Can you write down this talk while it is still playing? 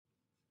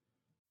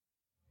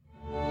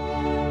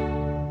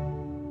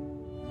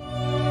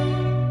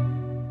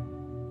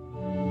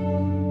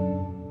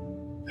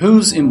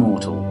Who's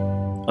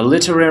Immortal? A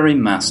literary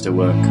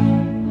masterwork.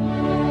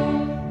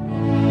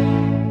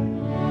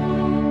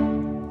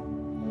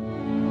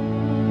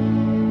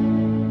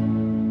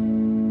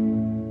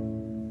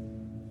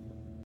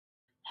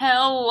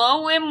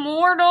 Hello,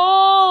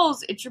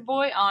 Immortals! It's your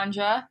boy,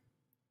 Anja.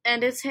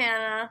 And it's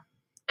Hannah.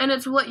 And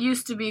it's what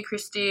used to be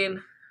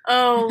Christine.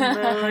 Oh,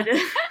 mood.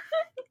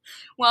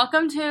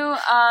 Welcome to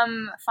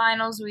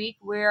finals week.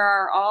 We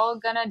are all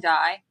gonna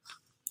die.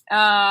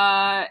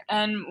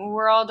 And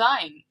we're all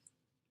dying.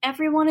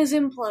 Everyone is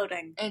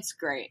imploding. It's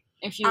great.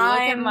 If you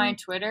look at my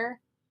Twitter,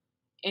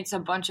 it's a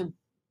bunch of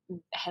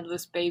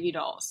headless baby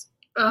dolls.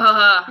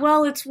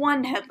 Well, it's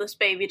one headless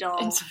baby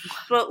doll,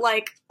 but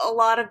like a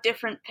lot of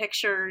different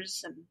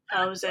pictures and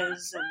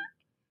poses and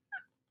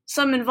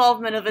some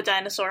involvement of a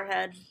dinosaur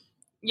head.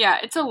 Yeah,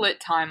 it's a lit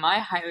time. I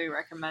highly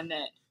recommend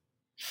it.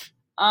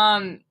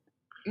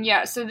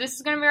 Yeah, so this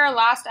is going to be our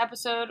last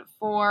episode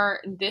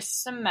for this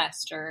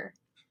semester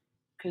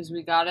because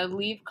we got to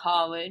leave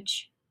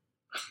college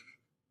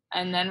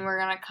and then we're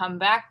going to come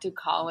back to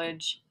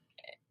college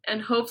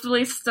and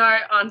hopefully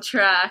start on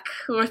track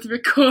with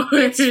recording.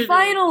 It's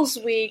finals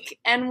week,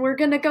 and we're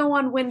gonna go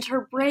on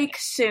winter break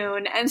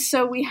soon, and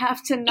so we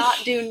have to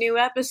not do new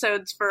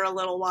episodes for a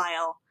little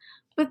while.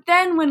 But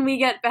then when we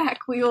get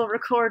back, we will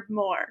record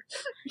more.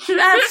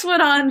 That's what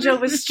Anja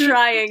was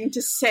trying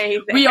to say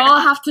there. We all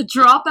have to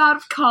drop out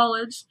of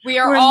college.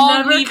 We're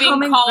all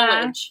leaving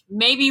college. Back.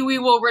 Maybe we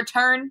will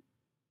return.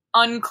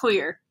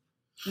 Unclear.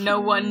 No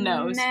one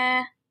knows.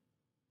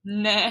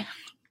 Nah.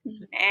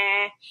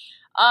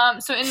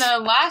 So in the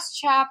last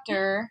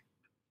chapter,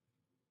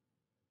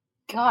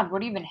 God,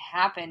 what even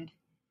happened?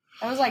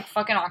 That was like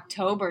fucking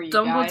October, you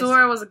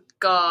Dumbledore guys. was a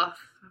goth.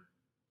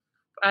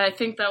 I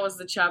think that was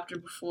the chapter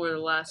before the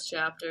last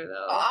chapter,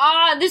 though.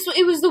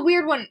 It was the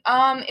weird one.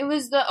 It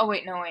was the,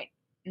 no, it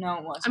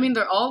wasn't. I mean,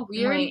 they're all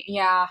weird. Wait,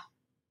 yeah.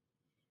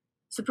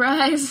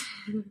 Surprise.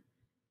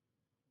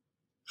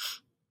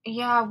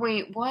 Yeah,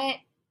 wait, what?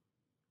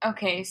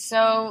 Okay,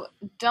 so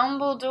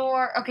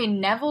Dumbledore,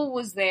 Neville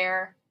was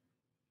there.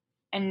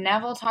 And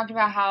Neville talked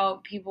about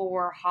how people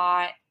were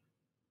hot,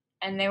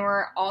 and they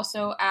were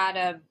also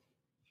at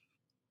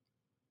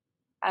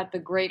the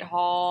Great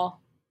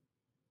Hall.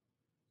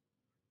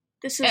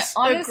 This is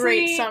honestly, a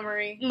great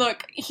summary.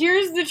 Look,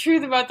 here's the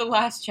truth about the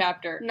last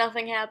chapter.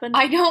 Nothing happened.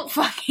 I don't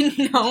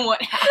fucking know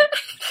what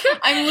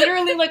happened. I'm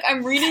literally,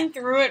 I'm reading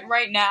through it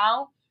right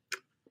now,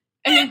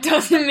 and it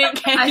doesn't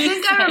make any sense. I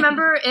think I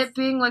remember it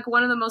being,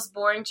 one of the most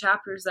boring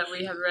chapters that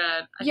we have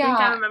read.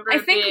 I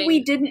think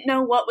we didn't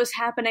know what was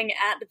happening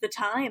at the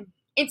time.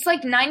 It's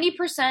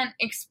 90%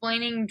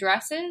 explaining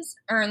dresses,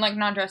 or,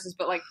 not dresses,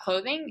 but,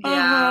 clothing.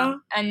 Yeah.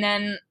 And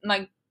then,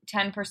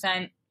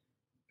 10%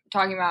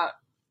 talking about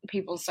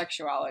people's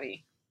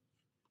sexuality.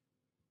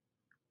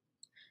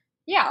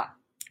 Yeah.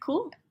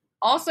 Cool.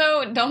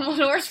 Also,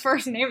 Dumbledore's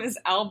first name is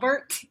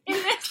Albert in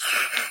this.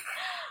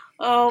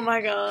 Oh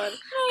my god.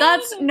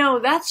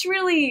 That's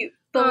really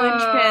the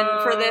linchpin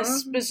for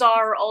this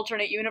bizarre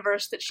alternate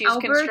universe that she's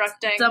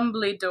constructing.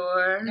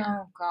 Dumbledore.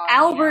 Oh god.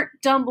 Albert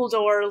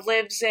Dumbledore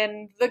lives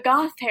in the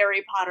Goth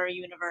Harry Potter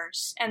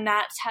universe, and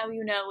that's how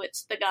you know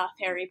it's the Goth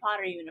Harry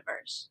Potter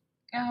universe.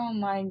 Oh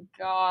my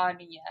god,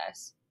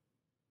 yes.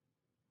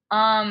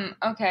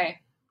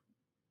 Okay.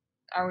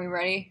 Are we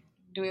ready?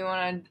 Do we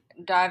want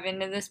to dive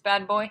into this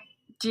bad boy?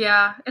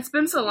 Yeah, it's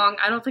been so long,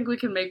 I don't think we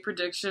can make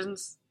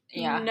predictions.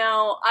 Yeah.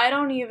 No, I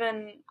don't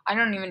even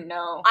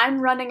know.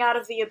 I'm running out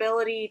of the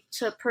ability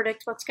to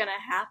predict what's going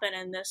to happen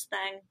in this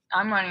thing.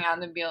 I'm running out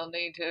of the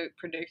ability to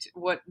predict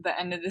what the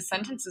end of this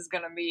sentence is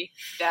going to be.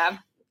 Dab.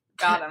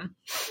 Got him.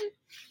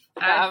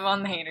 Dab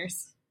on the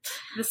haters.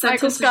 The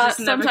Michael Scott,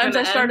 sometimes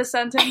I start a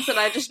sentence and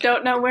I just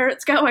don't know where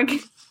it's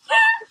going.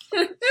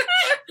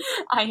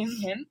 I am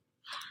him.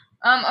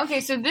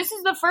 Okay, so this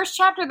is the first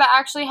chapter that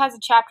actually has a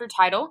chapter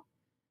title.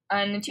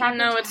 And the chapter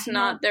No, it's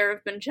not. There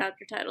have been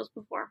chapter titles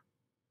before.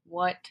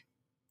 What?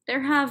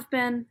 There have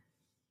been.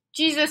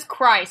 Jesus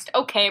Christ.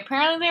 Okay,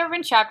 apparently there have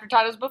been chapter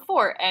titles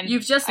before, and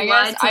you've just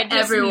lied to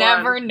everyone. I just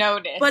never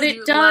noticed. But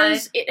it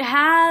does. It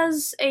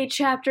has a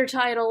chapter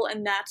title,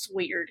 and that's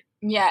weird.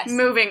 Yes.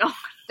 Moving on.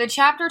 The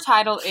chapter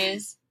title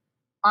is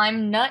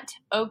I'm Nut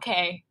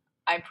Okay,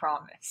 I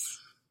Promise.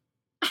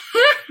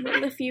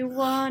 Well, if you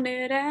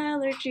wanted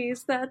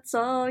allergies, that's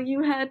all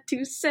you had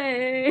to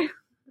say.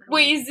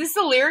 Wait, is this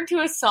a lyric to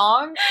a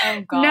song?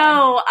 Oh god.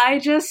 No, I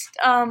just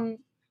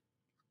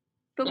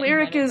the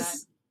lyric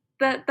is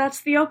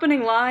that's the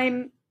opening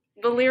line.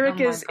 The lyric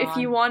is if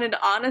you wanted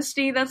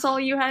honesty, that's all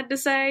you had to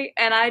say,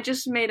 and I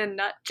just made a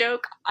nut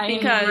joke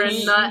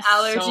because nut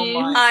allergies.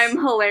 So I'm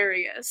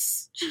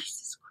hilarious.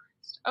 Jesus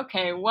Christ.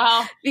 Okay,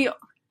 well,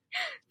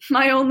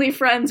 my only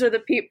friends are the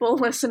people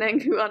listening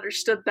who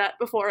understood that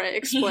before I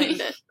explained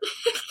it.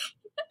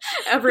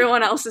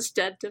 Everyone else is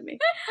dead to me.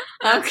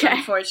 That's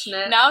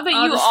unfortunate. Now that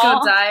I'll you just all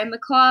go die in the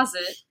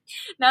closet.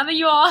 Now that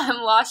you all have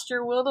lost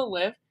your will to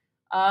live,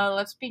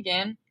 let's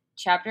begin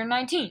chapter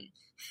 19.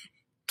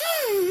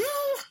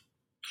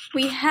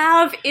 We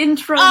have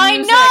intro I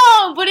music.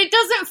 know, but it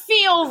doesn't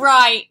feel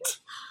right.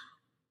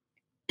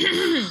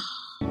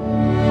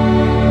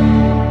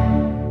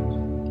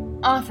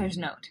 Author's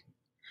note.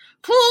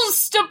 Please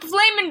stop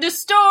flaming the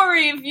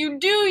story. If you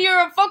do,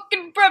 you're a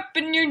fucking prep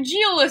and you're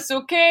jealous,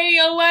 okay?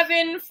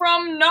 11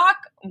 from knock...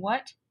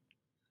 What?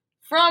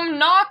 From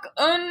knock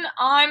un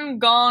I'm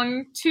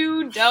gone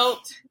to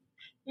dealt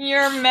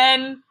your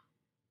men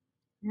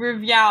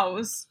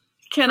reviews.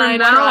 Can From I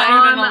now try?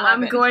 on,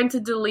 111. I'm going to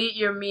delete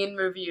your mean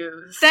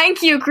reviews.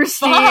 Thank you,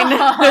 Christine.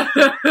 Alright,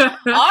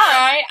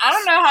 I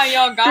don't know how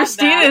y'all got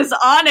Christine that. is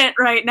on it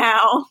right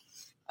now.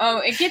 Oh,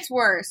 it gets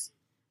worse.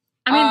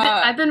 I mean,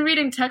 Uh, I've been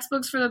reading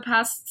textbooks for the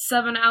past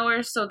 7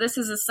 hours, so this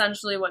is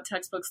essentially what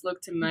textbooks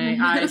look to my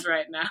eyes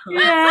right now.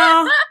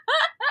 Yeah.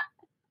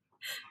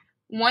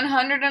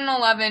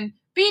 111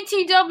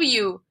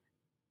 BTW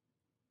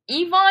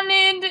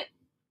Evonid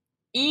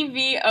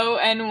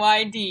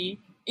EVONYD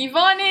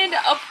Evonid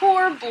a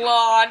poor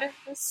blood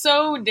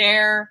so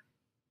dare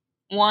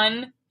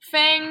 1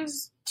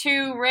 Fangs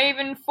 2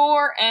 Raven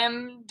 4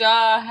 M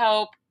da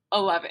help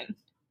 11.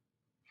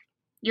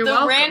 You're The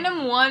welcome.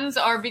 random ones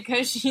are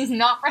because she's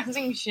not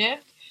pressing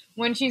shift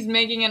when she's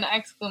making an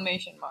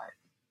exclamation mark.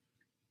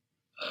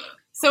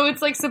 So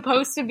it's like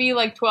supposed to be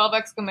like 12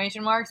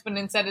 exclamation marks, but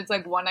instead it's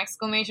like 1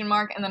 exclamation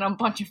mark and then a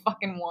bunch of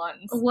fucking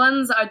ones.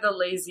 Ones are the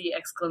lazy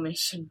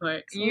exclamation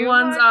marks. You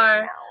Ones fucking are,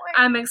 know it.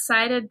 I'm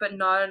excited, but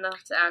not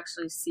enough to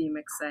actually seem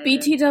excited.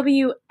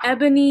 BTW,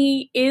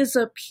 Ebony is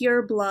a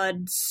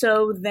pureblood,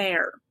 so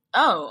there.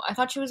 Oh, I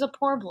thought she was a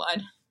poor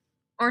blood.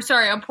 Or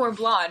sorry, a poor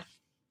blood.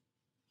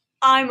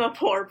 I'm a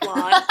poor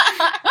blood.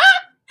 Fucking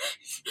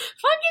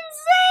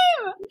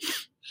same!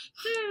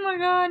 Oh my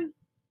god.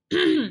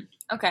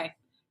 Okay,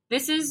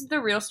 this is the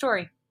real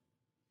story.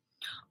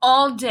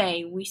 All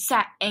day we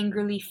sat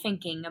angrily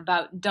thinking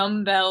about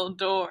Dumbbell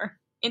Door.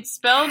 It's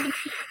spelled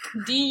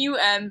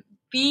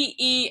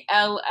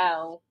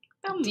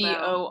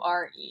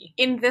DUMBELLDORE.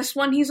 In this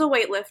one, he's a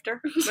weightlifter.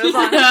 Move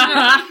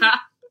on.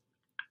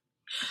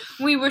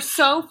 We were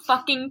so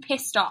fucking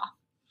pissed off.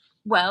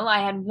 Well,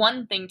 I had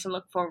one thing to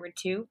look forward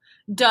to.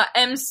 The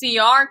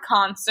MCR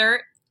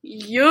concert.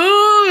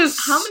 Yes!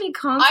 How many I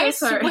concerts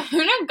swear are...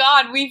 to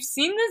God, we've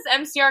seen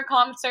this MCR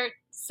concert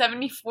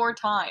 74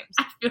 times.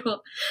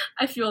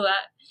 I feel that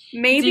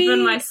Maybe, deep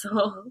in my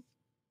soul.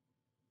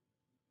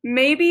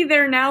 maybe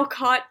they're now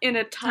caught in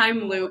a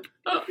time loop.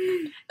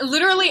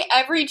 Literally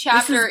every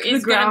chapter This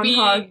is gonna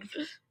be...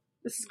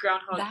 This is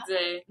Groundhog That-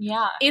 Day.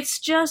 Yeah. It's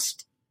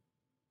just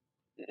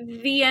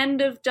the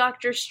end of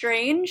Doctor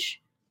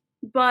Strange,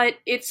 but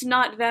it's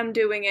not them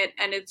doing it,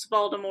 and it's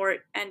Voldemort,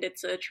 and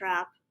it's a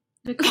trap.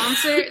 The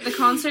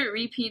concert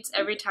repeats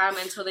every time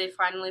until they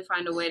finally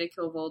find a way to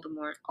kill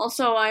Voldemort.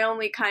 Also, I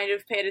only kind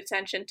of paid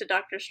attention to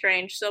Doctor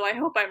Strange, so I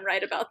hope I'm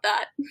right about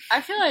that.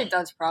 I feel like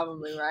that's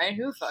probably right.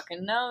 Who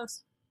fucking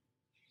knows?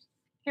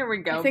 Here we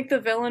go. I think the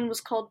villain was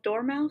called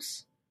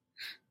Dormouse.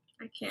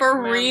 I can't For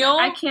remember. real?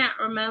 I can't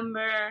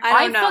remember.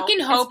 I don't know. fucking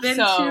hope It's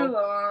been so. too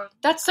long.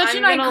 That's such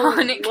I'm an gonna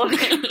iconic look.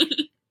 name.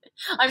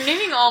 I'm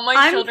naming all my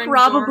I'm children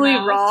probably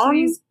Dormouse. wrong.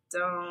 Please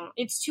don't.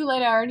 It's too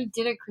late. I already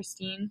did it,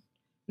 Christine.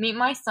 Meet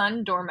my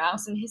son,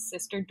 Dormouse, and his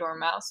sister,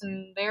 Dormouse,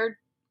 and their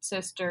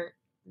sister,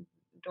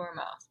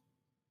 Dormouse.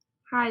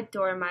 Hi,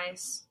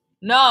 Dormice.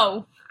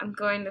 No! I'm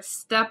going to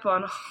step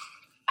on.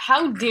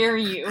 How dare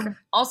you?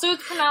 Also,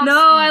 it's pronounced No,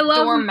 I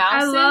love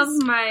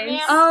Dormouses. mice.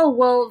 Yeah. Oh,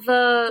 well,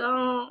 the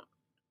Don't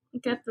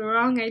get the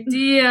wrong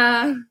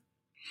idea.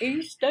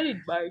 You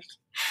studied mice.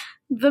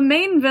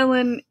 main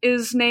villain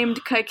is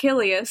named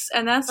Caecilius,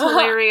 and that's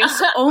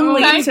hilarious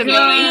only to me.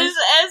 Caecilius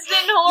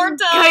Estin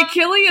Horta.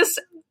 Caecilius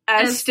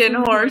Estin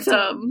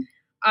Hortum.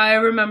 I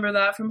remember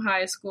that from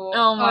high school.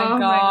 Oh my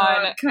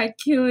god.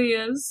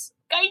 Caecilius.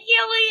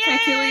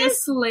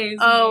 Caecilius slays me.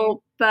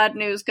 Oh, bad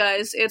news,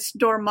 guys. It's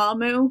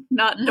Dormammu,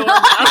 not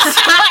Dormouse.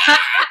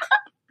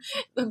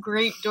 The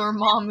Great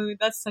Dormammu.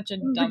 That's such a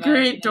The dumbass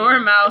Great name.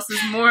 Dormouse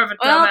is more of a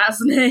Well- dumbass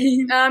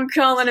name. I'm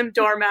calling him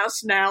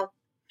Dormouse now.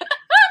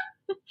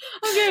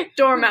 Okay,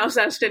 Dormouse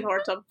Estin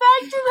Hortum.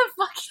 back to the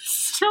fucking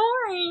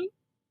story.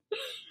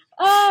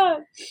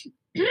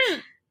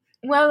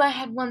 Well, I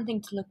had one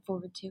thing to look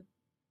forward to.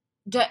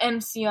 The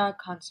MCR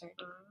concert.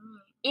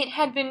 It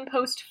had been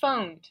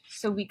postponed,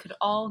 so we could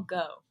all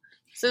go.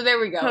 So there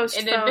we go.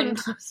 It had been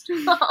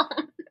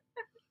postponed.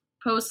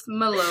 Post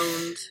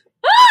Maloned.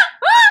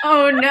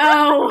 Oh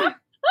no!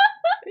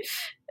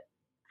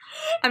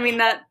 I mean,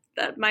 that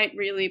might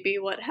really be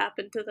what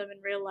happened to them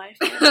in real life.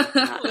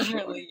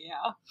 Literally,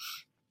 yeah.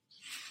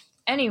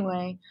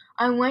 Anyway,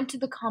 I went to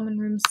the common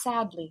room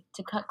sadly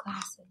to cut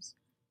classes.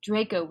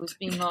 Draco was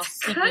being all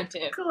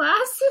secretive.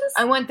 Glasses?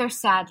 I went there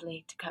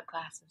sadly to cut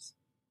classes.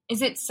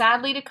 Is it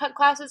sadly to cut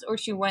classes, or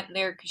she went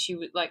there because she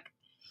was like,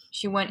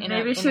 she went in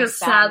Maybe a she in a was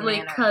sad sadly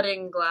manner.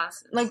 cutting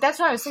glasses. Like, that's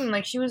what I was thinking.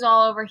 Like, she was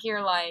all over here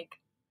like,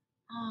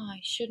 oh, I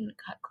shouldn't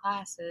cut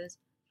classes,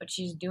 but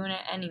she's doing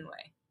it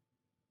anyway.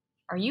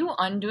 Are you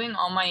undoing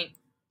all my...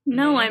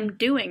 No, I'm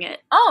doing it.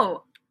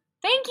 Oh,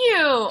 thank you!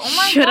 Oh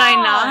my Should god! I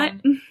not?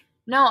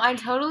 No, I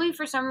totally,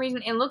 for some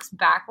reason, it looks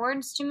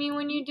backwards to me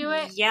when you do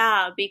it.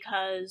 Yeah,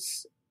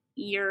 because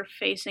you're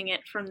facing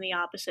it from the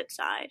opposite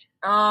side.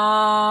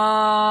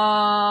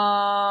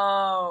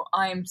 Oh,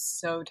 I'm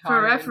so tired.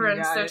 For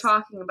reference, you they're guys.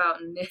 talking about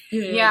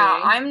knitting.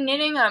 Yeah, I'm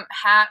knitting a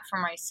hat for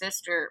my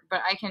sister,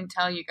 but I can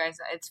tell you guys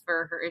that it's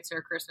for her. It's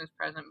her Christmas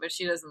present, but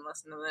she doesn't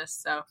listen to this,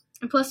 so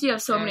And plus, you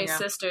have so There many you go.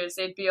 sisters.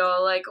 They'd be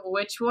all like,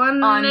 "Which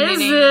one I'm is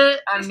knitting. it?"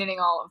 I'm knitting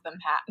all of them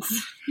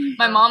hats.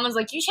 My mom was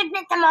like, "You should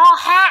knit them all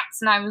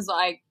hats," and I was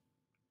like,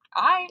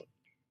 "Alright,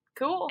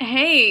 cool."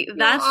 Hey,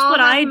 that's all what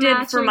have I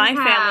did for matching my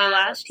family hats.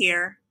 last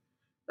year.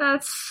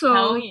 That's so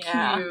Hell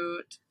yeah.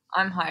 cute.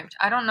 I'm hyped.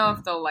 I don't know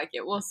if they'll like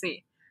it. We'll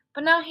see.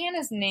 But now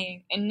Hannah's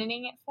knitting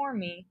it for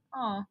me.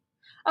 Oh,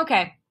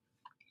 okay.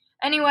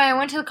 Anyway, I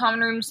went to the common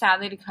room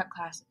sadly to cut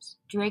classes.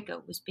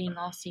 Draco was being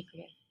all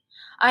secretive.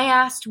 I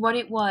asked what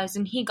it was,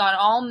 and he got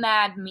all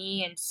mad at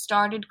me and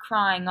started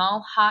crying,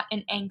 all hot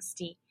and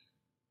angsty.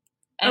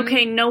 And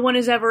Okay, no one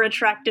is ever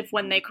attractive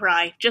when they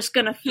cry. Just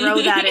gonna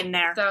throw that in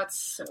there. That's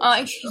so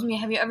excuse me,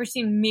 have you ever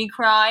seen me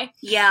cry?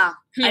 Yeah,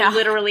 Yeah. I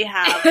literally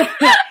have.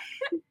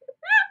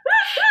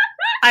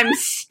 I'm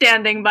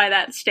standing by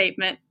that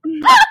statement.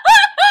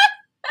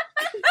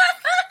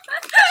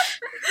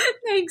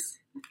 Thanks.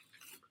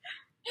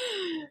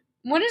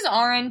 What does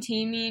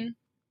RNT mean?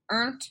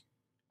 Aren't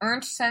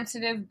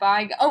sensitive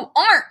by... Oh,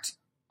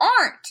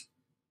 aren't!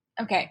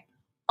 Okay.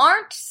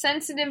 Aren't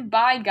sensitive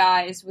by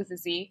guys with a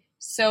Z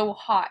so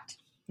hot?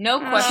 No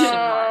question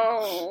mark.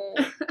 Oh.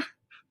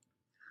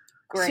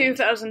 Great.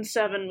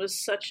 2007 was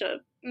such a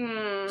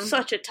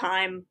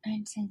time.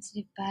 Aren't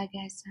sensitive by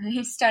guys. So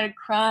he started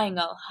crying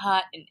all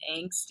hot and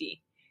angsty.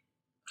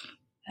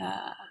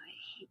 I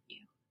hate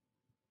you.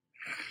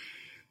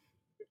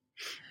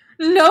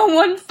 No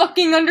one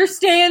fucking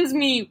understands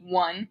me!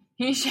 One.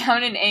 He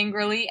shouted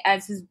angrily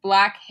as his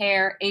black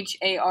hair,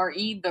 Hare,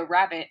 the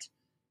rabbit,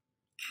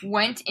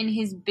 went in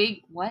his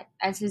big... What?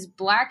 As his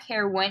black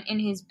hair went in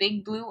his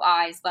big blue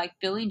eyes like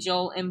Billy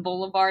Joel in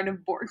Boulevard of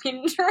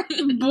Borken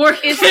Dreams.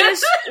 Is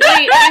this...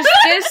 Wait, is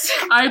this...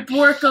 I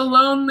bork a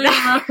lonely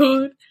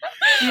road.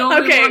 The only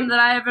Okay. one that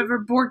I have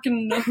ever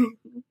borken known.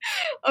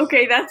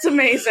 Okay, that's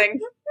amazing.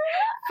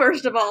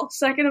 First of all.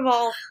 Second of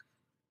all,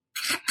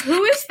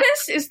 who is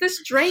this? Is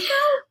this Draco?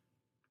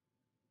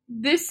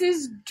 This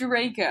is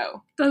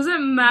Draco.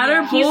 Doesn't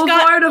matter. Yeah. He's got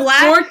Boulevard of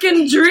black-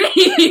 Borken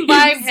Dreams.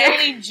 By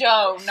Billy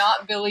Joe,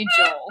 not Billy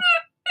Joel.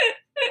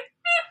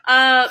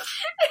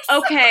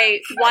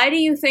 Okay, why do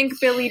you think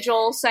Billy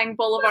Joel sang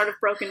Boulevard of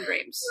Broken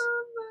Dreams?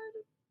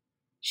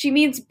 She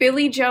means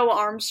Billy Joe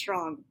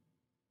Armstrong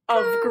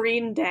of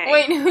Green Day.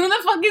 Wait, who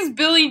the fuck is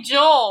Billy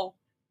Joel?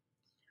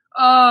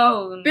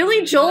 Oh,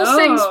 Billy Joel no.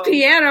 sings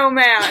Piano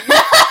Man.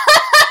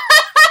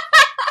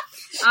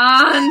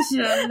 Anja,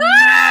 no.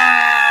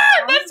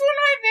 That's one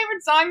of my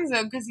favorite songs,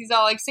 though, because he's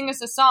all like, sing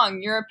us a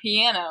song, you're a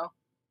piano.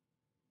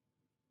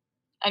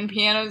 And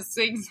pianos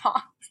sing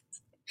songs.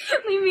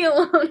 Leave me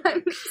alone,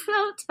 I'm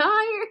so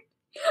tired.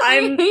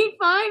 I hate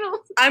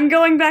finals. I'm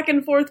going back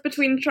and forth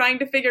between trying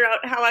to figure out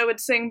how I would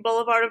sing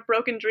Boulevard of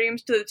Broken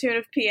Dreams to the tune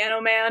of Piano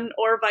Man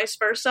or vice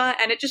versa,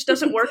 and it just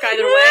doesn't work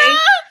either way.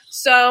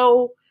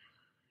 So,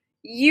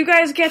 you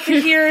guys get to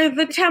hear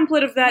the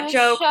template of that My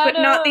joke, but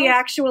not the shadow.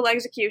 actual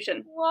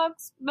execution.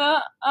 Walks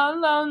but a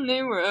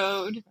lonely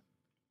road.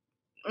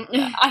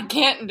 I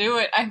can't do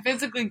it. I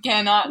physically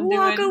cannot do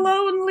Walk it. a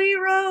lonely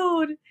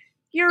road.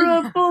 You're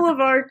a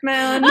boulevard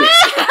man.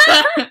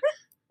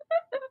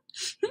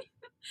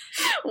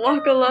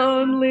 Walk a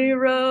lonely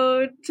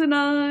road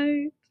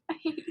tonight. I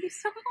hate you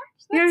so much.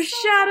 Your That's so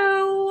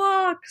shadow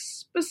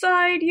walks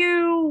beside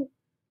you.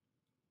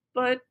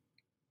 But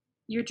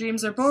Your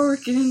dreams are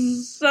borken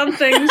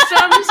something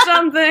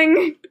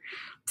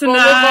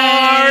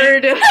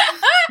tonight. boulevard.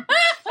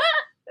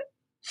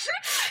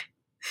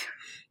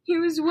 He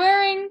was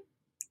wearing...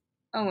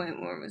 Oh, wait,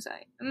 where was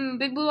I?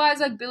 Big blue eyes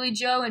like Billy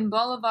Joe in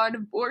Boulevard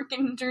of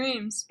Borken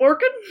Dreams.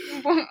 Working?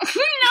 No!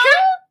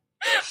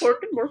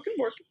 Working.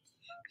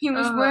 He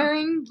was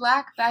wearing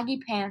black baggy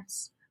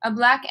pants, a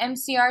black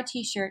MCR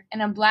t-shirt,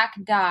 and a black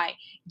dye.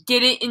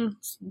 Get it in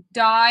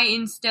dye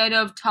instead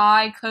of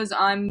tie, cause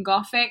I'm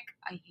gothic?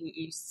 I hate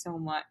you so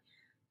much.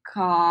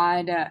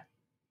 God.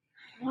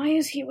 Why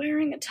is he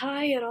wearing a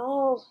tie at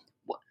all?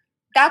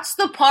 That's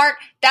the part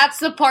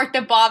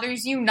that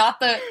bothers you, not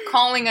the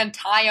calling a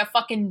tie a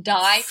fucking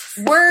dye.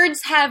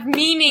 Words have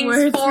meanings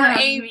Words for have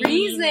a meaning.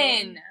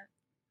 reason.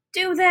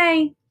 Do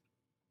they?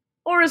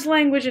 Or is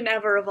language an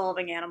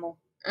ever-evolving animal?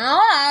 No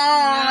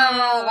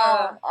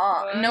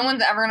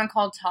one's ever gonna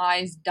call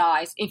ties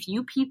dyes. If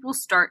you people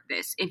start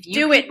this, if you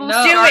Do it. people Do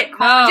start it.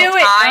 calling Do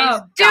it.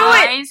 ties Do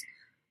dyes,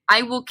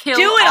 I will kill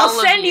Do it! all I'll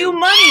of send you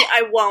money!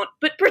 I won't,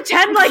 but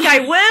pretend like I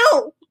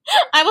will!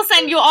 I will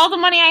send you all the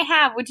money I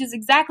have, which is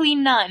exactly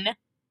none.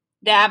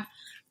 Dab.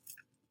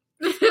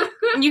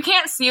 You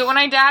can't see it when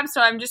I dab,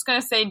 so I'm just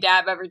gonna say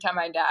dab every time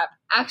I dab.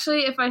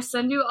 Actually, if I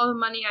send you all the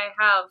money I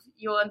have,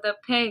 you'll end up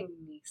paying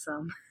me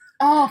some.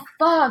 Oh,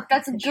 fuck,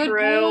 that's a good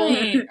True.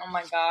 point. Oh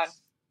my god.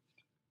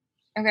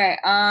 Okay,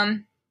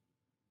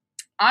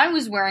 I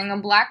was wearing a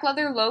black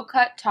leather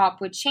low-cut top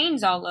with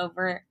chains all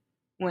over it.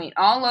 Wait,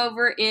 all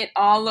over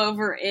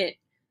it.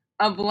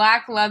 a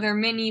black leather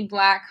mini,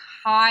 black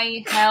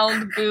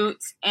high-held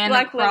boots, and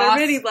Black a cross. leather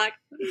mini black.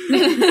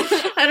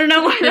 I don't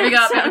know why Baby that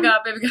got, baby sounds-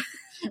 got, baby got.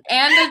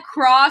 And a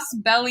cross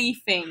belly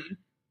thing.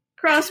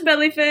 Cross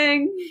belly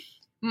thing.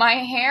 My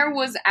hair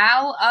was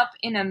all up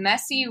in a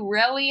messy,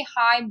 really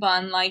high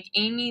bun like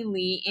Amy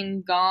Lee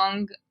in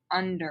Gong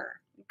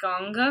Under.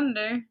 Gong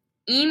under.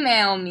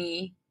 Email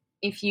me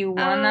if you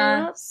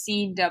wanna Oh.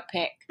 see the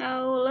pic.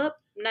 Hold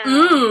up now.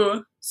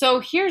 Ooh. So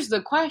here's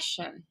the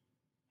question.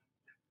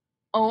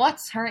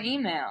 What's her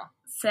email?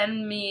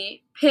 Send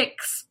me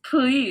pics,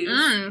 please.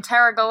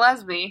 Tara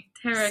Gillespie.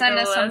 Tara Send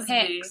us some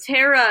Gillespie. pics.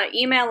 Tara,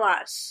 email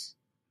us.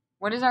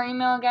 What is our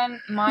email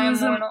again? My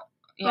Who's immortal.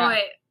 Oh,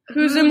 wait.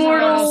 Who's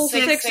immortal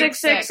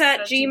 666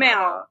 at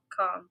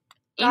gmail.com.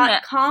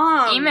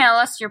 gmail.com. Email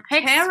us your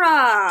pics.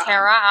 Tara.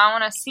 Tara, I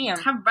want to see them.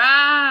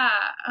 Tara.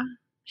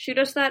 Shoot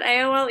us that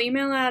AOL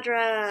email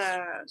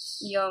address.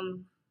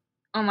 Yum.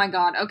 Oh my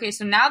god. Okay,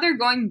 so now they're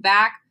going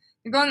back.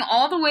 They're going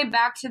all the way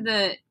back to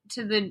the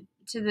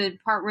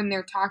part when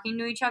they're talking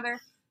to each other.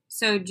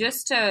 So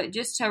just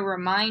to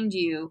remind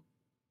you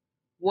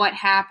what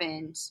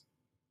happened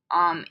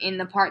in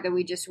the part that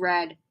we just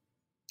read,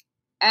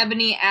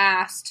 Ebony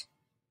asked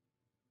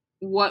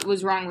what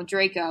was wrong with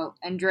Draco,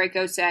 and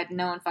Draco said,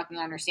 "No one fucking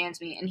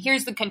understands me." And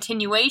here's the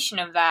continuation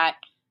of that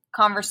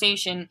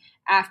conversation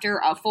after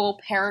a full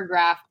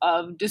paragraph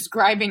of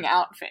describing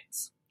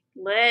outfits.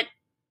 Lit.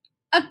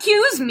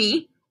 "Accuse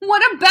me?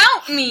 What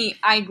about me?"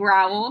 I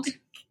growled.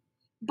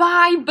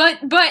 "Bye,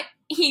 but,"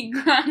 he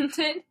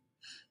grunted.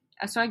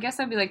 So I guess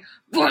I'd be like,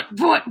 but,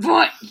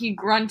 he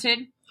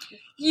grunted.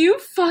 "You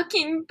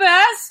fucking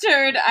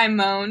bastard," I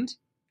moaned.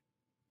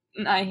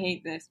 I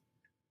hate this.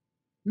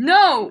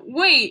 "No,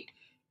 wait.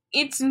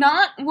 It's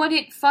not what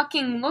it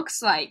fucking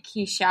looks like,"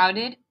 he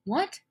shouted.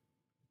 What?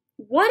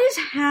 What is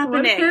What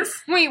happening?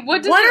 is Wait,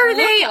 what does What it are look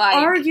they like?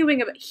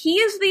 arguing about? He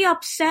is the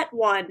upset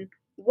one.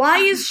 Why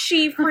is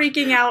she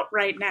freaking out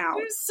right now?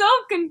 I'm so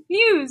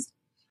confused.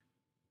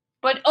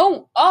 But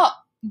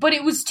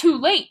it was too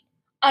late.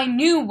 I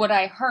knew what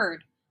I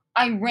heard.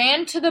 I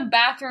ran to the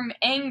bathroom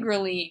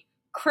angrily.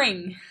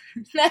 Cring.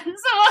 That's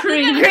what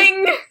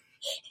Cring.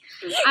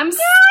 I'm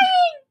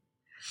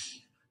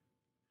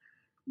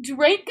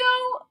Draco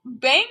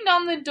banged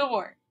on the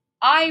door.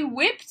 I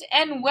whipped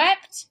and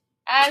wept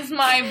as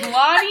my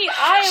bloody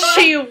eyelid.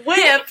 She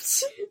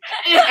whipped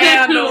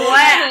and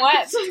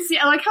wept. See,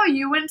 I like how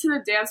you went to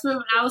the dance move,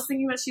 and I was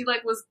thinking that she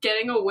like was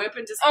getting a whip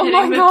and just Oh hitting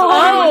my the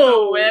God. door with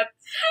Oh. a whip.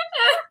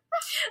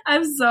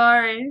 I'm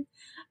sorry.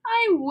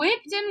 I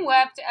whipped and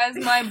wept as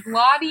my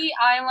bloody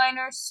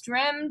eyeliner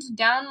streamed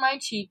down my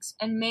cheeks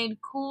and made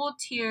cool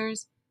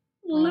tears.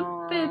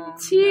 Limpid Oh,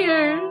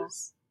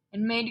 tears.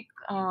 And made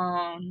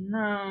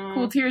no.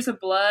 Cool tears of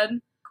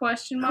blood?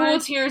 Question mark. Cool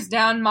tears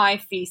down my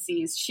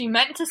feces. She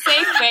meant to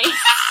say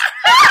face.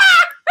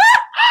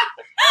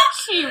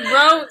 She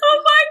wrote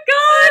Oh my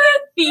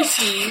god!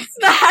 feces.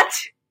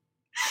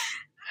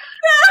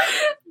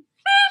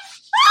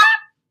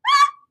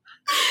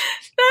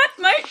 That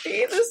might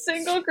be the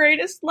single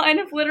greatest line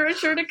of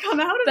literature to come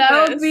out of That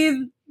this. would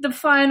be the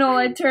final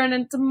I turn,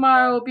 and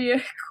tomorrow will be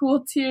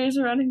cool tears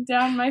running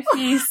down my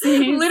feces.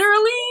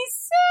 Literally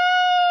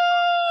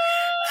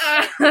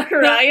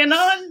crying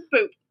on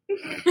poop.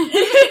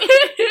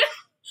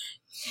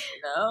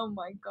 Oh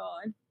my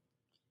god.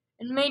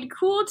 And made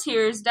cool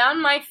tears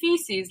down my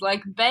feces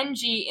like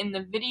Benji in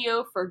the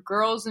video for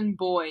Girls and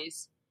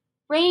Boys.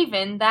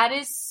 Raven, that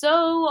is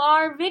so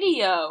our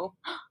video.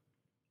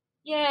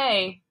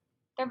 Yay.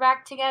 They're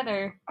back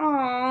together.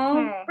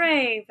 Aw,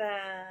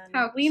 Raven.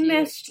 How we cute.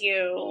 missed You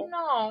you.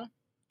 know.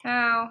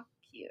 How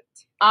cute.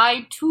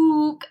 I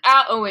took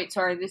out. Oh, wait,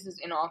 sorry, this is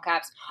in all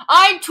caps.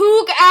 I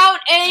took out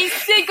a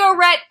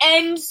cigarette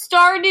and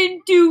started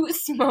to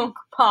smoke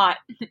pot.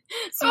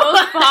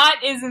 Smoke pot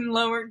is in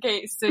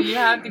lowercase, so you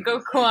have to go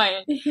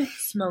quiet.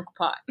 Smoke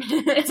pot.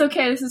 It's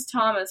okay, this is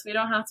Thomas. We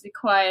don't have to be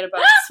quiet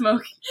about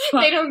smoking.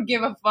 They don't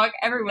give a fuck.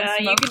 Everyone smokes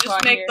You can just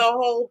pot make here. the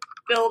whole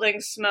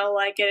building smell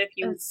like it if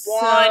you It's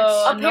want.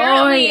 so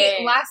Apparently,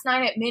 annoying. last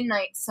night at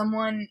midnight,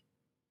 someone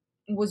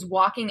was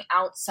walking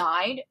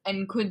outside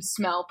and could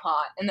smell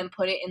pot, and then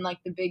put it in like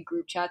the big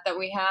group chat that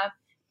we have.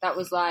 That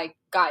was like,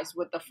 guys,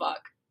 what the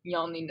fuck?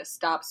 Y'all need to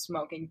stop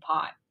smoking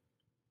pot.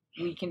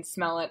 We can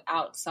smell it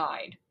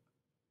outside.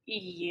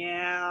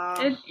 Yeah.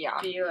 It'd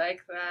Yeah. be like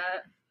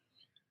that.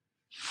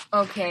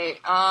 Okay,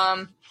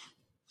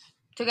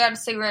 took out a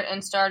cigarette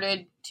and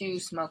started to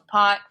smoke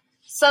pot.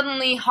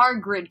 Suddenly,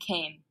 Hagrid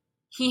came.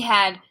 He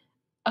had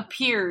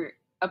appurated.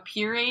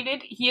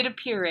 He had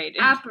appurated.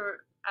 It's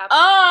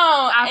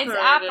apparated.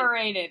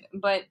 apparated,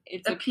 but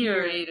it's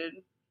appurated.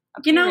 Appurated.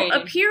 You know,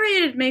 a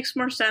period makes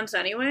more sense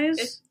anyways.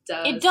 It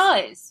does. It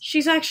does.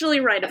 She's actually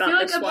right I about feel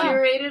like this one.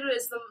 appurated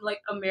is the like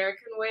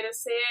American way to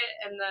say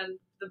it, and then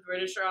the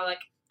British are all like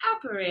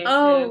apparated.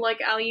 Oh, like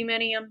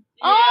aluminium.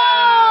 yeah,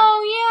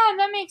 Oh, yeah,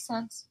 that makes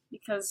sense.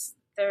 because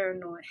they're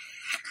annoying.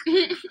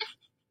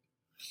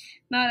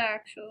 Not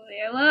actually.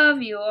 I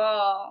love you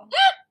all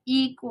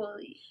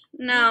equally.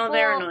 No,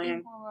 they're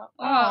annoying.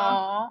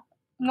 Aww.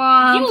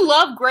 You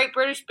love Great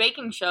British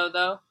Baking Show,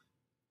 though.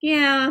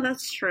 Yeah,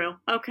 that's true.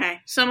 Okay,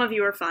 some of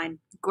you are fine.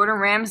 Gordon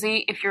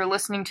Ramsay, if you're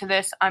listening to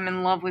this, I'm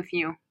in love with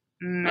you.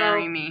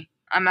 Marry me.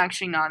 I'm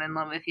actually not in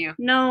love with you.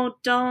 No,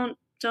 don't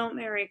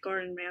marry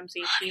Gordon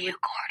Ramsay. Love you,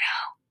 Gordo.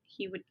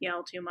 He would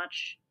yell too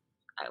much.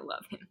 I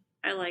love him.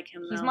 I like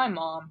him, though. He's my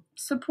mom.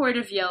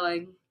 Supportive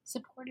yelling,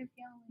 Supportive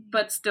yelling.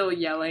 but still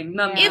yelling.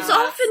 Yeah. It's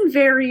often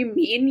very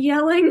mean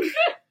yelling.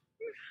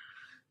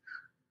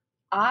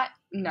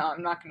 No,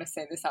 I'm not going to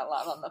say this out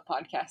loud on the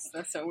podcast.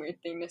 That's a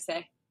weird thing to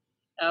say.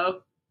 Okay.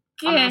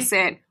 I'm going to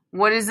say it.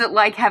 What is it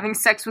like having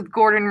sex with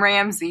Gordon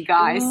Ramsay,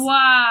 guys?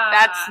 Wow.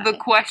 That's the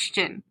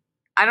question.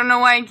 I don't know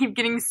why I keep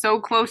getting so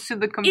close to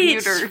the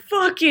computer. It's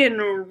fucking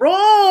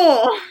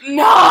raw!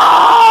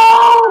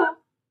 No!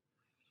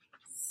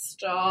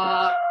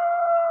 Stop.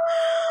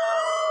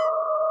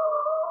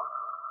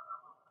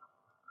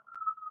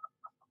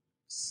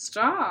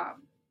 Stop.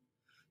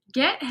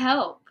 Get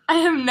help. I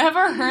have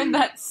never heard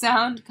that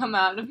sound come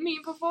out of me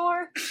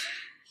before.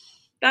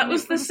 That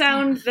was the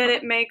sound that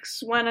it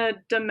makes when a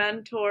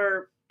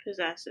Dementor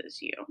possesses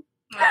you.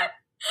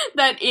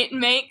 That it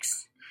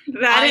makes.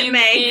 That I it am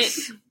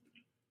makes. it.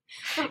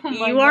 Oh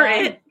my You are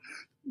God. it.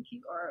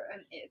 You are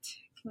an it.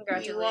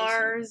 Congratulations. You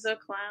are the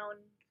clown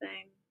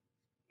thing.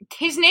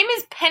 His name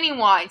is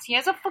Pennywise. He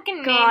has a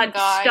fucking God, name,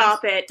 guys.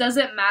 stop it. Does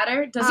it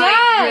matter? Does Yes,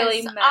 it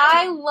really matter?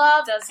 I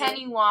love Does it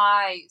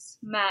Pennywise.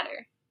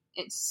 matter?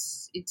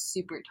 It's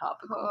super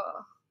topical.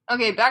 Oh,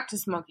 Okay, back to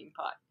smoking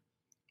pot.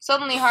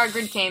 Suddenly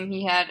Hagrid came.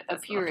 He had a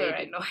that's not the period.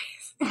 right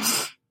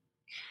noise.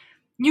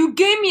 You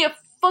gave me a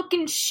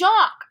fucking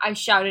shock! I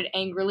shouted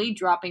angrily,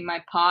 dropping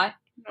my pot.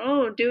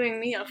 Oh, doing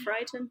me a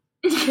frighten.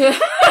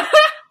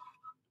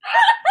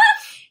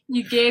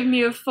 You gave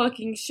me a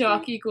fucking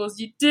shock equals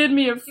you did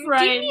me a You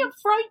fright gave me a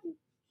fright.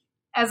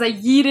 as I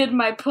yeeted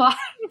my pot.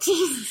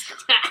 Jesus.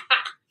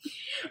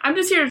 I'm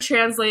just here to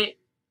translate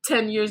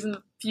 10 years in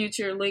the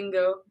future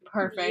lingo.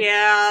 Perfect.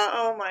 Yeah,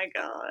 oh my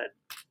god.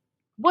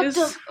 What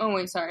the? Oh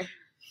wait, sorry.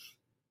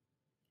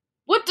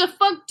 What the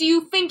fuck do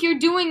you think you're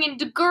doing in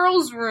the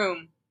girls'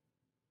 room?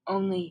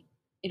 Only,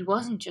 it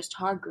wasn't just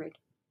Hagrid.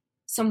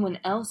 Someone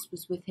else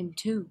was with him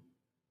too.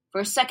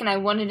 For a second I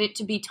wanted it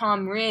to be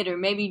Tom Ridd or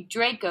maybe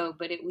Draco,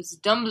 but it was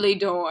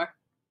Dumbledore.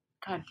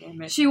 God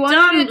damn it. She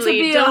wanted it to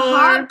be a Dumbledore.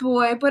 hot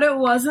boy, but it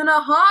wasn't a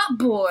hot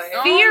boy.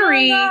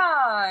 Theory. Oh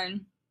my God.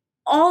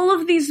 All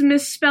of these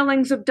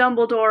misspellings of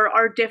Dumbledore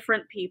are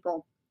different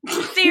people.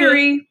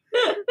 Theory.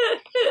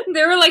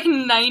 There were like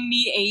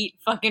 98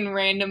 fucking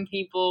random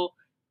people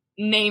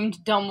named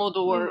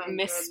Dumbledore Oh my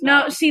misspelled.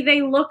 No, see,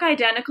 they look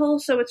identical,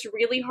 so it's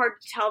really hard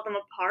to tell them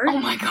apart. Oh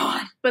my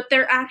God. But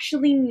they're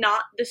actually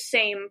not the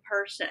same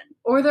person.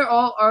 Or they're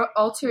all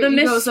alter The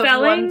egos of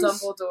one misspellings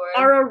Dumbledore.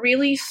 Are a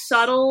really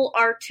subtle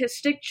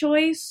artistic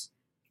choice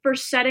for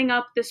setting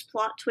up this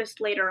plot twist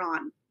later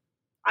on.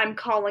 I'm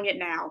calling it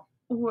now.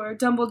 Or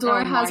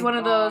Dumbledore Oh has my one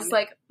of God. those,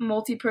 like,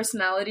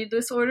 multi-personality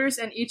disorders,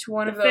 and each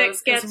one The of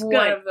those fic gets is good.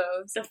 one of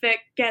those. The fic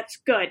gets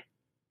good.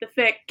 The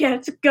fic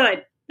gets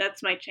good.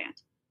 That's my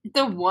chant.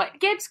 The what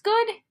gets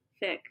good?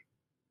 Fic.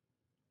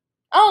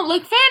 Oh,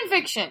 like fan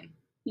fiction.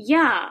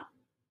 Yeah.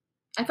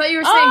 I thought you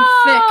were saying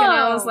thick, and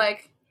I Oh. was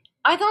like,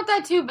 I thought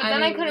that too, but I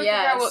then I mean, couldn't figure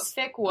out what yes,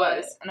 fic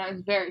was, but- and I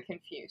was very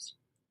confused.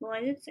 Well,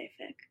 I did say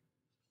fic.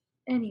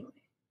 anyway.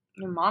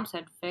 Your mom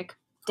said fic.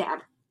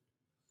 Dad.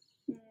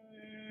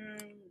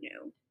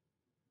 No.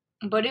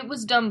 But it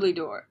was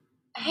Dumbledore.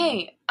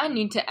 Hey, I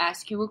need to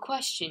ask you a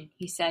question,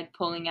 he said,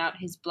 pulling out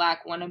his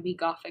black wannabe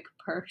gothic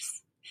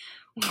purse.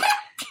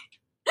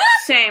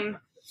 Same.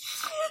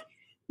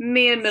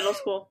 Me in middle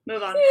school.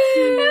 Move on.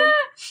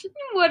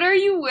 What are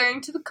you wearing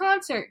to the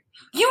concert?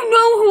 You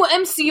know who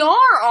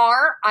MCR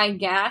are, I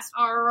gasped.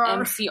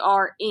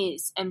 MCR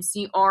is.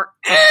 MCR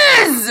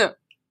is!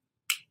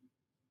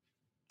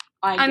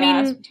 I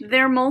mean, gasped.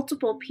 they're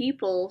multiple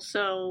people,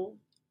 so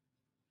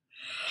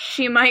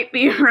she might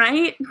be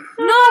right.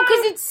 No,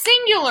 because it's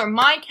singular.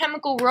 My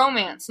Chemical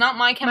Romance, not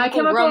My My Chemical,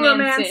 Chemical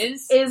Romances.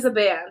 Romance is a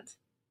band.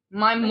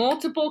 My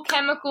multiple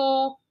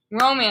chemical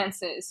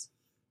romances.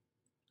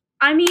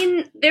 I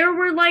mean, there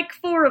were like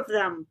 4 of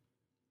them.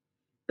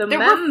 The There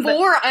were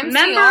 4 MCRs?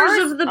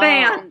 Members of the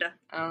band.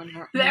 Oh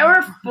no. There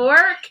were 4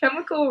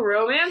 Chemical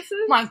Romances?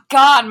 My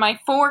God, my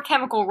 4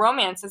 chemical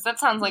romances. That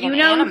sounds like You an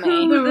know anime.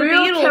 who- The the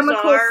real Beatles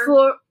chemical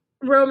are.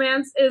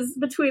 romance is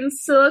between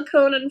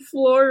silicone and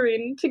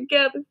fluorine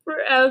together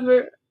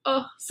forever.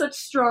 Oh, such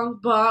strong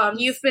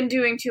bonds. You've been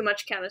doing too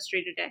much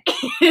chemistry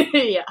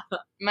today. yeah.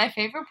 My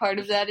favorite part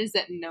of that is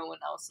that no one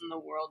else in the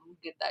world will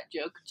get that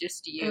joke,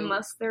 just you.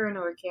 Unless they're an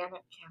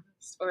organic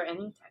chemist or any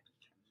type of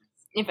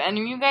chemist. If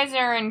any of you guys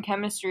are in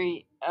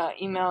chemistry,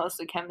 email us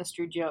a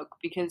chemistry joke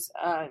because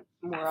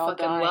we're I all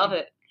fucking dying. love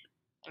it.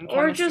 and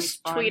Or chemistry's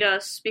just fun. tweet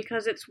us,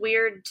 because it's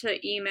weird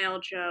to email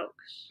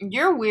jokes.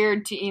 You're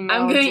weird to email.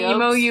 I'm gonna jokes.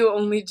 email you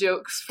only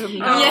jokes from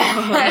now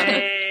on.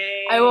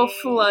 Okay. I will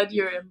flood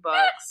your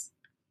inbox.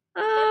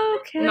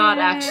 Okay. Not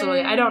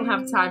actually. I don't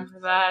have time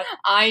for that.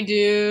 I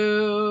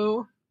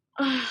do.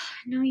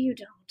 No, you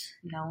don't.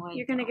 No,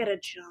 You're gonna get a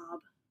job.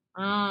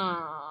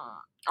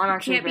 I'm You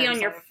actually can't be very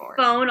on your excited for it.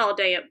 phone all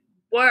day at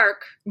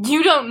work.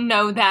 You don't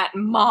know that,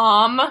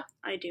 Mom.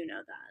 I do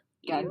know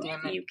that. God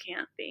damn it. You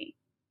can't be.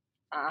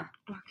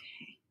 Okay.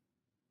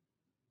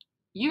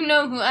 You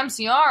know who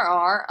MCR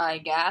are, I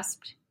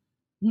gasped.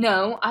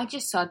 No, I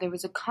just saw there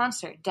was a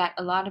concert that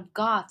a lot of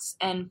goths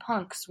and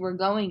punks were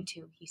going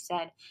to, he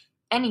said.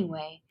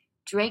 Anyway,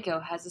 Draco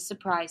has a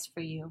surprise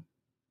for you.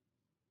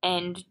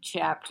 End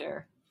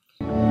chapter.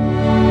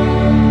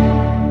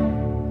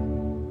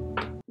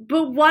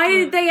 But why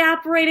did they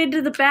apparate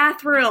into the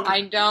bathroom?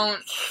 I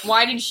don't.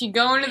 Why did she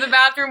go into the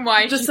bathroom?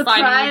 Why is The she surprise?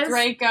 fighting with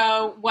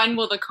Draco? When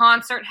will the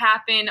concert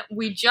happen?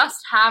 We just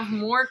have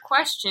more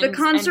questions. The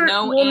concert and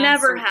no will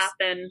never answers.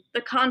 happen.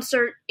 The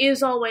concert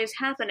is always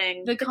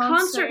happening. The concert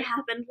concert-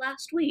 happened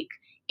last week.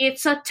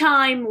 It's a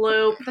time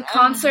loop. The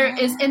concert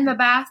is in the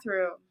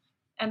bathroom,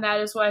 and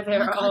that is why Oh they're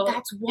my God, all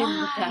that's in the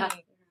why.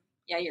 bathroom.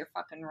 Yeah, you're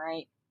fucking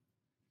right.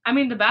 I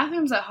mean, the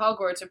bathrooms at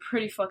Hogwarts are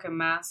pretty fucking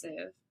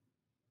massive.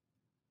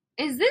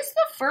 Is this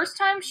the first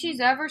time she's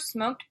ever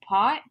smoked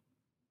pot?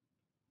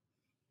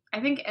 I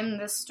think in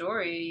this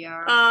story,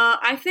 yeah.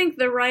 I think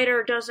the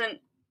writer doesn't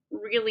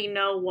really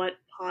know what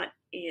pot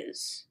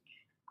is.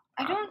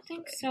 I don't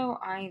think so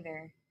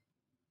either.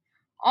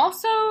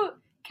 Also,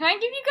 can I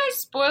give you guys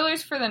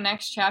spoilers for the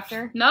next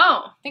chapter?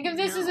 No, Think of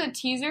this as a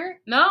teaser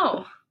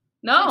no.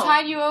 to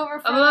tide you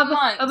over for the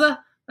month.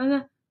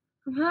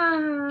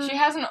 She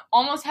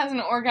almost has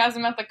an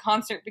orgasm at the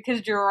concert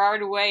because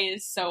Gerard Way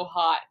is so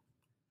hot.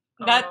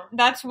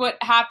 That's what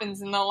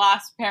happens in the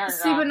last paragraph.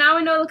 See, but now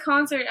we know the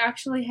concert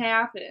actually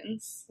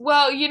happens.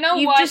 Well, you know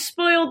You've what? just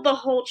spoiled the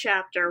whole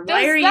chapter. Does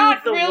Why are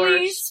that you the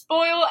really worst?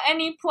 spoil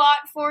any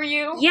plot for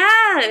you?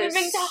 Yes! We've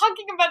been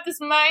talking about this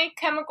My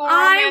Chemical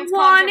I Romance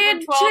wanted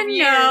concert for 12 to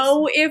years.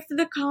 know if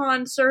the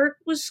concert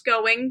was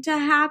going to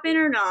happen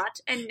or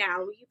not, and now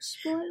you've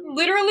spoiled it.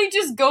 Literally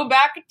just go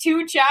back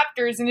 2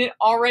 chapters and it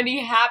already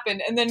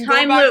happened, and then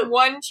Time go back loop.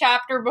 1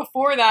 chapter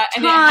before that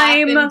and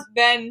Time it happened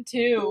then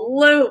too.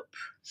 Loop.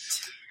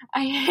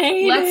 I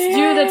hate Let's it.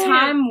 do the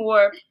time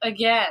warp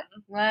again.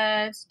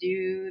 Let's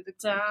do the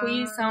Time.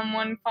 Please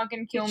someone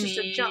fucking kill It's me.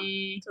 just a jump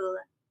to the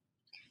left.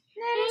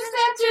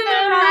 Step to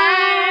the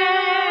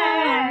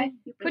right.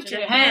 You Put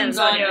your hands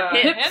on your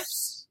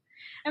hips.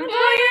 And Pull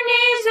your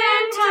knees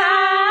in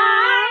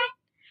tight.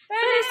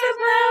 But it's a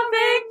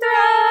perfect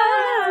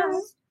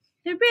thrust.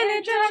 It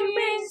really drives you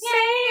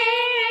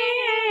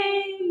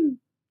insane.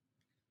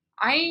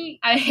 I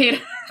hate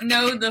it.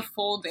 know the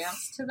full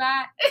dance to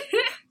that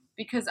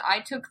because I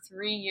took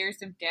 3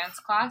 years of dance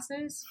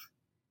classes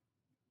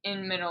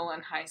in middle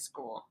and high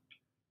school.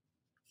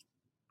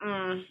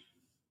 And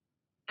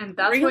that's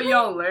what Really?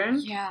 y'all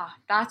learned? Yeah,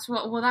 that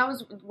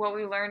was what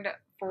we learned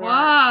for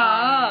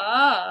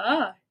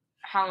Wow.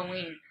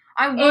 Halloween.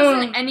 I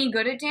wasn't any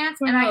good at dance,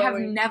 and I have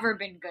Halloween. never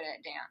been good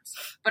at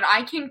dance, but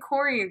I can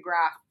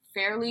choreograph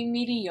fairly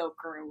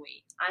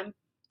mediocrely. I'm Oh,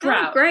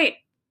 proud. great.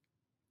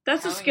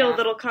 That's a Oh, skill yeah.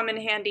 that'll come in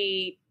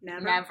handy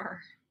never.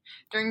 Never.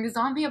 During the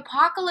zombie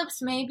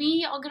apocalypse,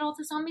 maybe I'll get all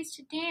the zombies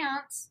to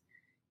dance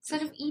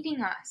instead of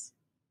eating us.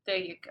 There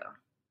you go.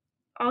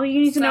 All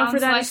you need to know for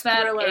Sounds that like is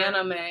that Thriller.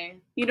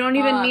 anime. You don't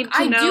even need to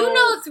I know. do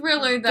know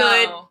Thriller,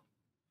 though.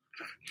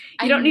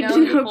 You don't need to the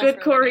know full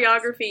good Thriller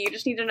dance. choreography. You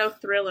just need to know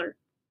Thriller.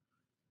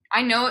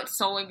 I know it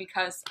solely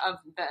because of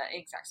the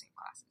exact same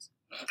classes.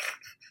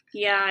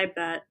 Yeah, I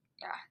bet.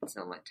 Yeah, it's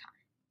a lit time.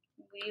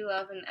 We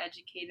love an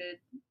educated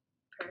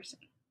person.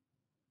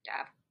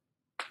 Dab.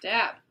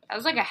 Dab. That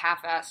was like a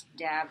half-assed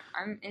dab.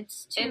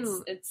 It's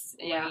too It's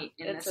late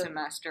in the it's a-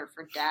 semester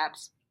for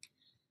dabs.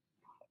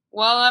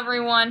 Well,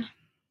 everyone,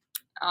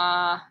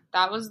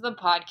 that was the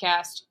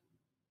podcast.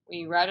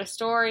 We read a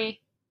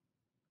story.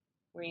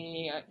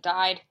 We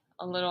died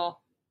a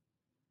little.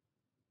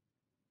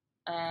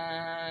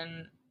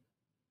 And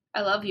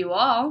I love you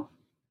all.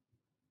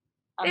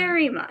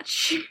 Very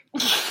much.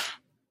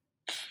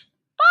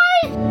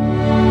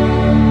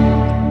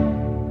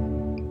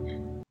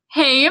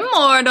 Hey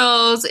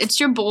Immortals, it's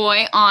your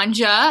boy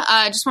Anja.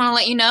 I just want to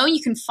let you know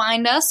you can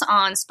find us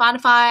on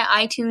Spotify,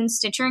 iTunes,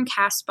 Stitcher, and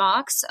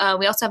CastBox.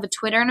 We also have a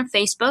Twitter and a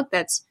Facebook.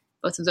 That's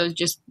both of those.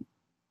 Just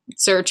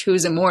search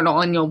Who's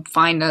Immortal and you'll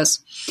find us.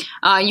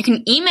 You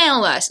can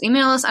email us. I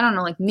don't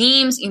know, like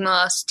memes, email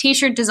us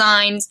t-shirt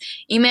designs,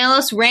 email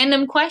us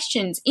random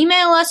questions,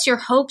 email us your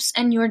hopes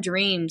and your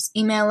dreams,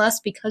 email us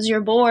because you're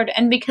bored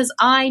and because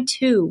I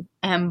too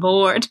am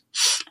bored.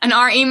 And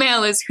our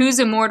email is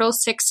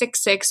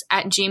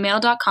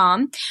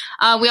who'simmortal666@gmail.com.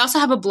 We also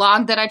have a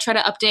blog that I try to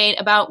update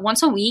about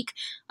once a week,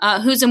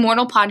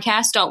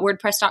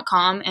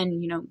 who'simmortalpodcast.wordpress.com.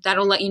 And,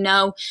 that'll let you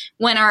know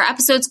when our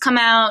episodes come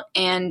out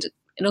and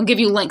it'll give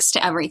you links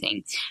to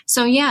everything.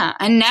 So yeah,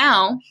 and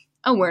now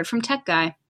a word from Tech Guy.